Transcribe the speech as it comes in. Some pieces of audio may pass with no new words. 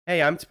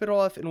Hey, I'm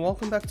Spitolef, and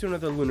welcome back to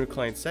another Lunar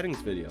client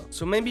settings video.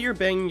 So maybe you're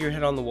banging your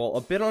head on the wall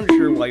a bit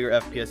unsure why your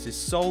FPS is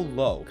so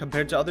low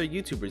compared to other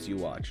YouTubers you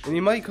watch, and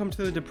you might come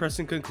to the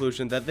depressing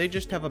conclusion that they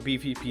just have a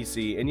beefy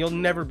PC and you'll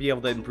never be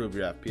able to improve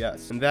your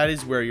FPS. And that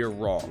is where you're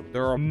wrong.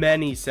 There are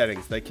many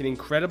settings that can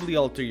incredibly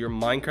alter your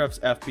Minecraft's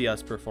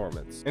FPS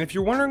performance. And if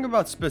you're wondering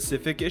about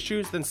specific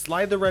issues, then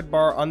slide the red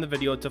bar on the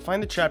video to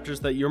find the chapters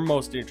that you're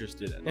most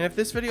interested in. And if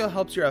this video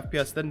helps your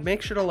FPS, then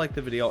make sure to like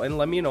the video and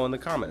let me know in the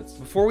comments.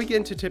 Before we get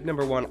into tip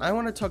number 1, I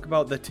want to talk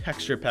about the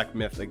texture pack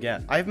myth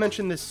again. I've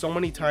mentioned this so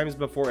many times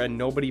before and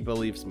nobody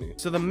believes me.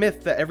 So the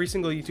myth that every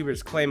single YouTuber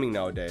is claiming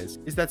nowadays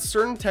is that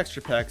certain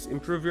texture packs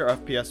improve your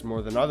FPS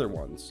more than other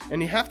ones.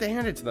 And you have to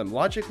hand it to them.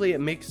 Logically,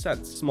 it makes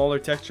sense. Smaller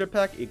texture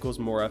pack equals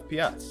more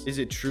FPS. Is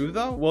it true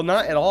though? Well,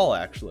 not at all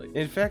actually.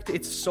 In fact,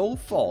 it's so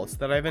false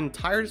that I have an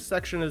entire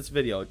section of this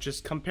video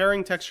just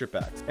comparing texture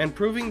packs and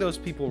proving those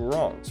people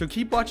wrong. So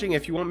keep watching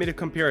if you want me to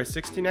compare a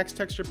 16x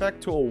texture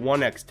pack to a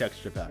 1x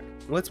texture pack.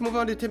 Let's move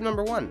on to tip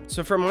number 1.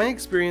 So from my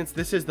experience,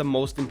 this is the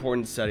most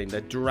important setting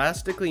that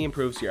drastically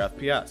improves your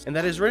FPS, and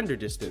that is render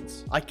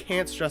distance. I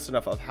can't stress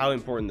enough of how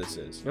important this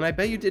is. And I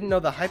bet you didn't know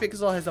the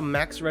Hypixel has a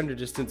max render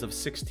distance of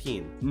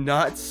 16,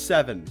 not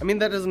 7. I mean,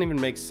 that doesn't even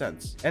make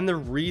sense. And the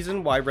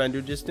reason why render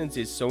distance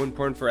is so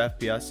important for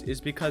FPS is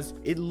because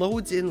it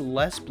loads in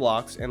less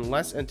blocks and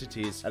less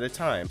entities at a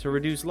time to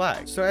reduce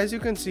lag. So as you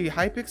can see,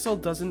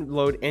 Hypixel doesn't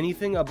load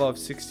anything above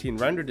 16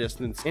 render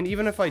distance, and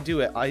even if I do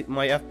it,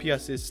 my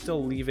FPS is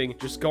still leaving,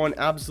 just going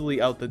absolutely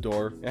out the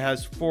door. It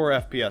has 4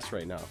 FPS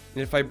right now.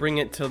 And if I bring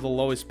it to the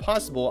lowest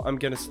possible, I'm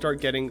gonna start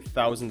getting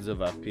thousands of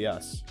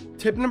FPS.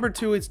 Tip number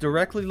 2 is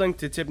directly linked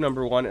to tip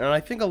number 1, and I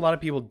think a lot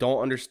of people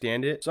don't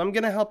understand it, so I'm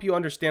gonna help you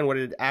understand what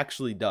it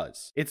actually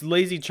does. It's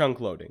lazy chunk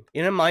loading.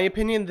 And in my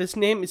opinion, this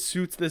name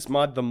suits this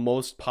mod the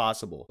most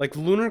possible. Like,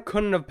 Lunar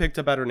couldn't have picked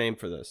a better name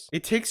for this.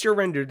 It takes your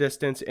render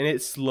distance and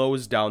it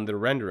slows down the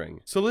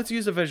rendering. So let's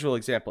use a visual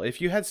example. If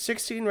you had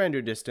 16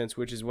 render distance,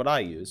 which is what I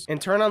use, and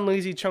turn on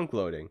lazy chunk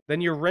loading, then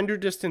your render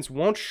distance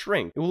won't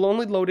shrink. It will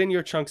only load in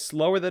your chunks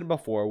slower than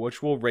before,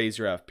 which will raise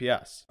your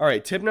FPS.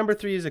 Alright, tip number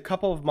 3 is a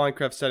couple of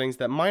Minecraft settings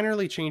that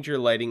minorly change your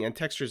lighting and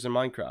textures in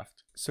Minecraft.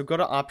 So go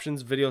to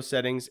options, video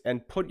settings,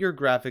 and put your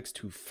graphics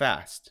to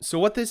fast. So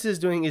what this is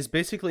doing is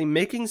basically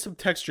making some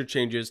texture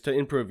changes to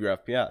improve your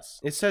FPS.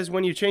 It says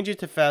when you change it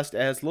to fast,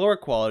 it has lower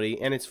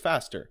quality and it's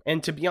faster.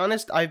 And to be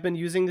honest, I've been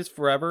using this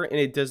forever and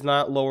it does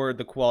not lower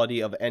the quality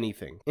of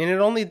anything. And it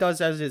only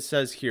does as it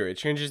says here. It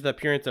changes the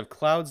appearance of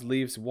clouds,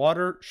 leaves,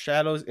 water,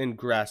 shadows, and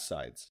grass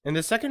sides. And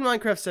the second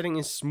Minecraft setting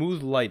is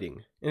smooth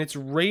lighting, and it's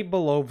right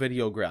below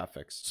video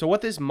graphics. So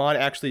what this mod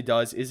actually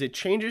does is it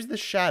changes the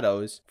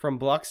shadows from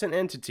blocks and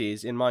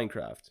entities in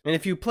Minecraft. And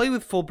if you play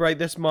with full bright,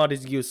 this mod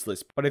is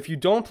useless, but if you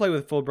don't play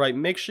with full bright,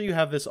 make sure you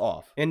have this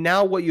off. And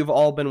now what you've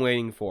all been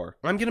waiting for.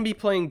 I'm gonna be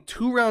playing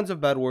 2 rounds of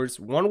Bed Wars,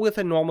 one with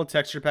a normal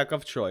texture pack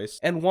of choice,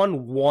 and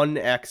one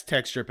 1x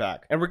texture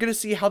pack. And we're gonna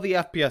see how the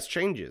FPS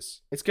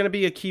changes. It's gonna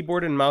be a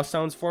keyboard and mouse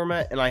sounds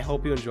format, and I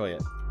hope you enjoy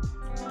it.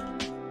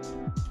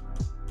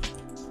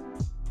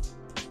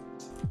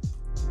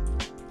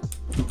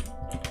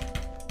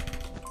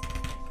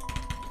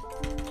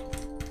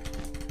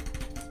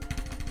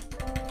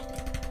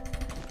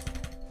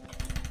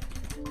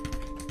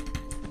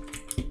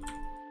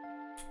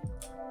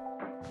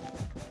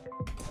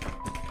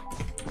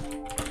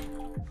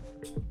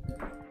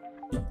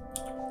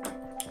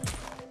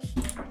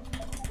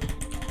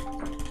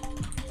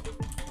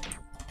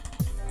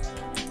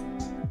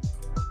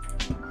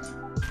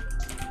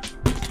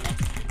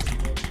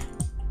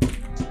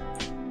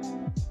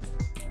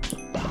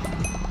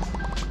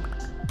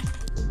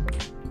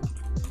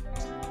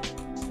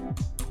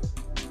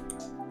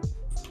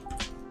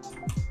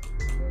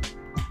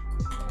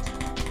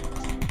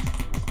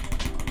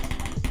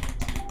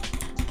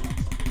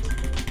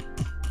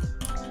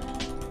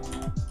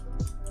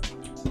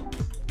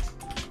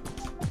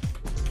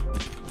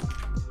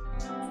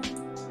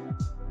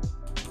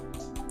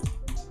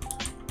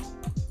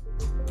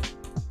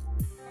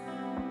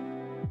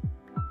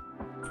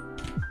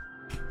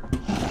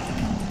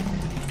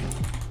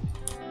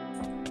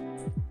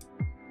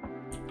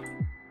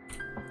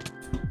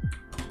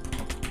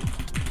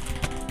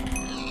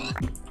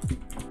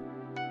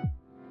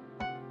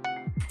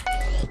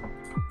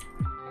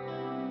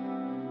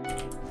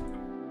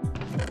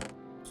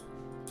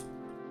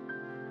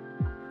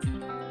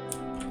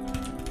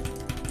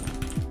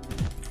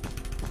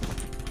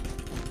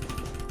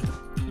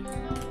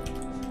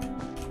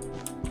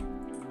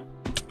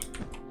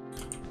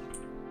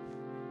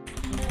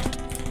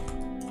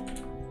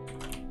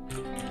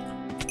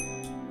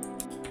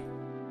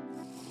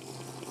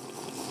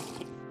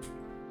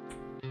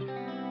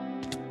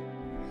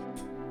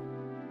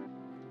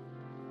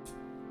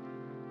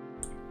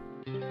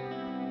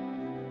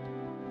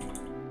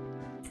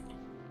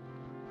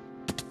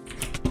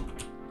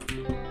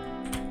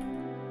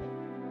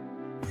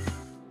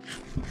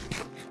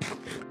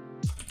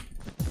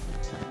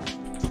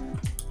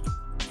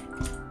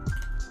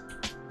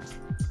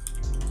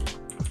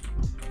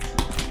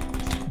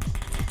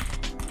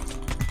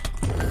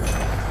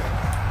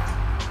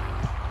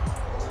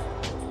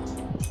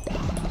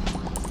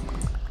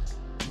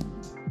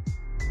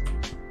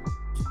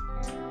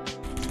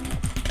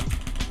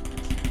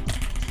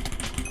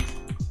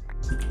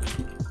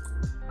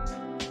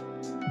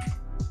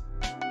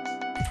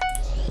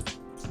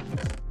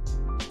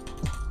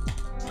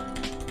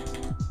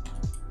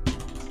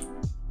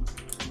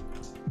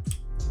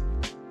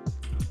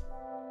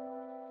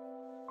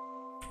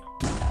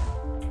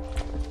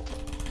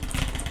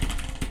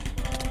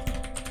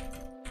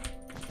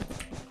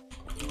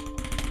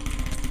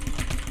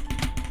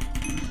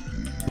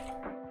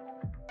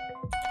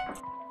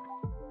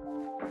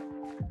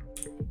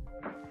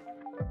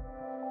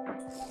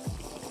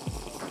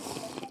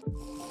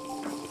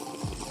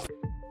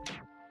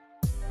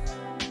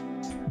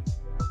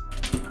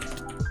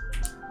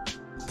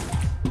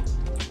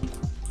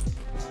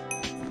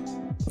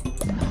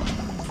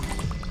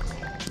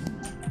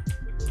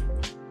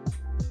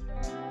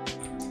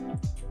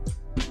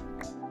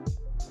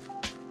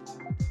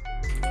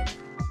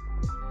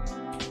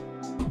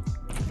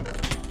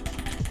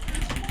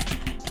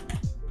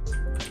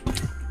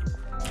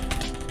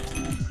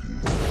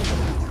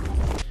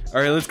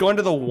 Alright, let's go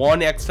into the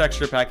 1x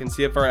texture pack and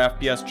see if our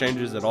FPS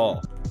changes at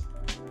all.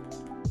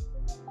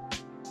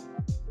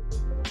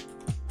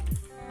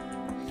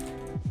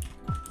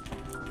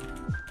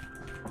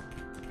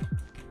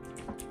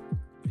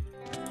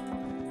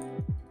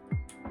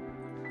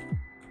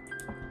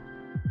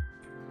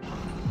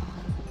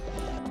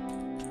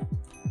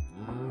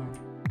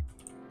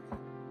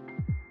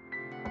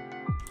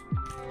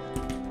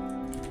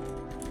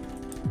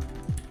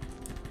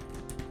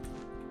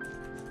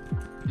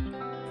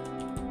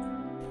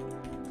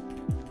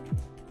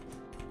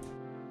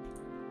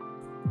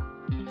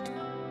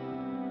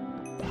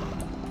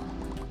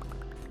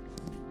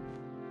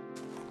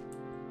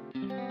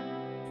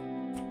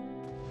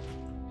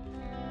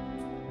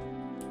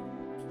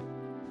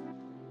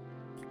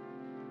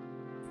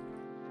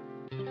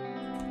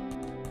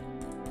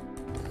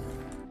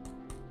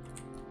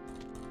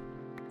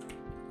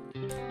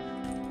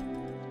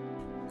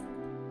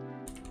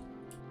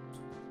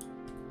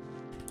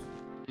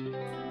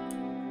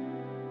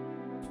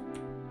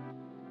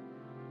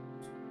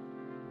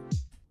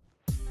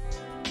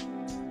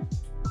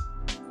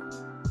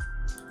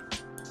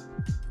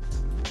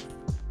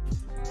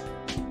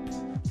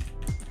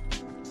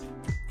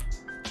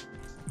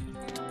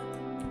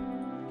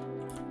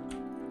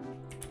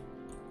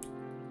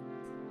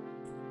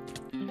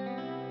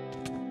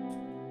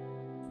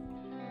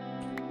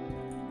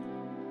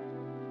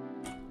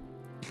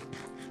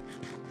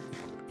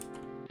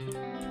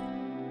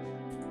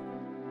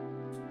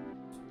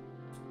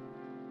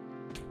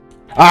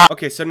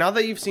 Okay, so now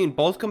that you've seen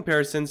both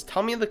comparisons,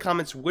 tell me in the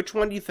comments which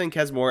one do you think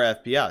has more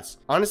FPS.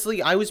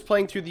 Honestly, I was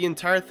playing through the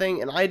entire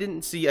thing and I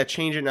didn't see a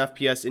change in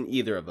FPS in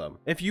either of them.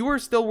 If you are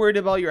still worried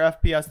about your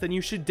FPS, then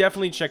you should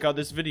definitely check out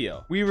this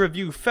video. We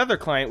review Feather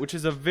Client, which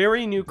is a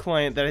very new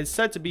client that is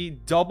said to be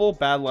double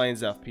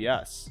Badlions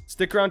FPS.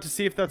 Stick around to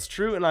see if that's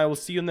true, and I will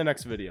see you in the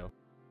next video.